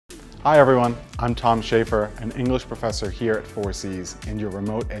Hi everyone, I'm Tom Schaeffer, an English professor here at 4Cs and your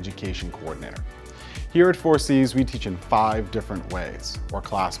remote education coordinator. Here at 4Cs, we teach in 5 different ways, or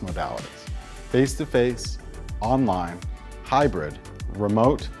class modalities: face-to-face, online, hybrid,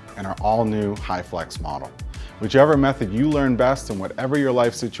 remote, and our all-new HighFlex model. Whichever method you learn best and whatever your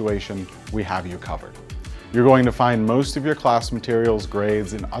life situation, we have you covered. You're going to find most of your class materials,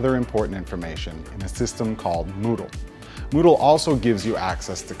 grades, and other important information in a system called Moodle. Moodle also gives you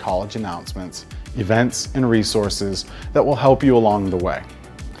access to college announcements, events, and resources that will help you along the way.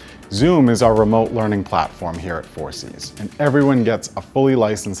 Zoom is our remote learning platform here at 4Cs, and everyone gets a fully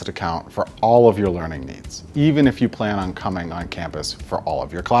licensed account for all of your learning needs, even if you plan on coming on campus for all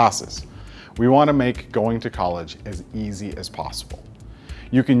of your classes. We want to make going to college as easy as possible.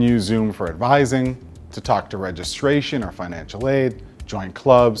 You can use Zoom for advising, to talk to registration or financial aid, join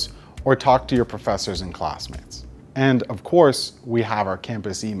clubs, or talk to your professors and classmates. And of course, we have our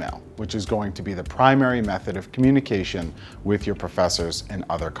campus email, which is going to be the primary method of communication with your professors and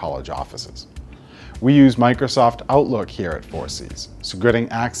other college offices. We use Microsoft Outlook here at 4Cs, so getting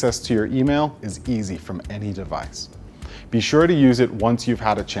access to your email is easy from any device. Be sure to use it once you've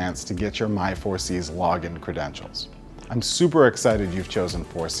had a chance to get your My4Cs login credentials. I'm super excited you've chosen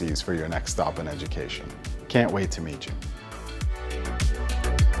 4Cs for your next stop in education. Can't wait to meet you.